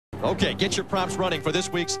Okay, get your props running for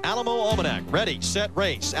this week's Alamo Almanac. Ready, set,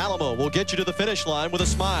 race. Alamo will get you to the finish line with a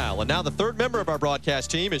smile. And now the third member of our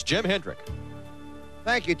broadcast team is Jim Hendrick.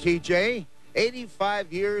 Thank you, TJ.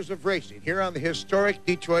 85 years of racing here on the historic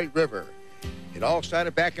Detroit River. It all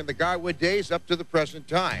started back in the Garwood days up to the present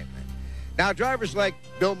time. Now, drivers like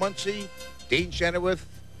Bill Muncy, Dean Chenoweth,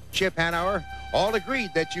 Chip Hanauer all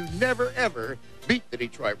agreed that you never, ever beat the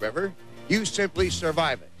Detroit River. You simply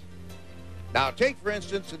survive it. Now, take, for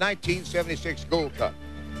instance, the 1976 Gold Cup.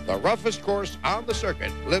 The roughest course on the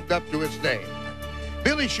circuit lived up to its name.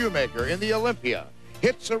 Billy Shoemaker in the Olympia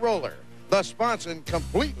hits a roller. The sponson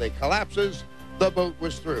completely collapses. The boat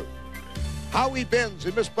was through. Howie Benz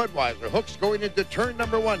in Miss Budweiser hooks going into turn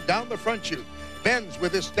number 1 down the front chute. Benz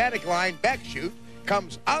with his static line back chute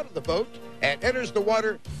comes out of the boat and enters the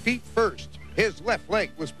water feet first. His left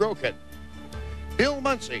leg was broken. Bill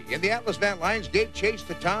Muncy in the Atlas Van Lines gave chase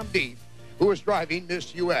to Tom Deeth, who was driving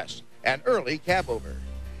Miss U.S., an early cab over.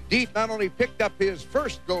 Deeth not only picked up his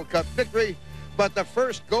first Gold Cup victory, but the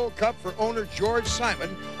first Gold Cup for owner George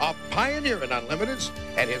Simon, a pioneer in Unlimiteds,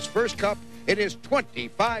 and his first cup in his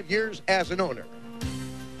 25 years as an owner.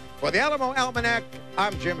 For the Alamo Almanac,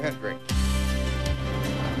 I'm Jim Hendrick.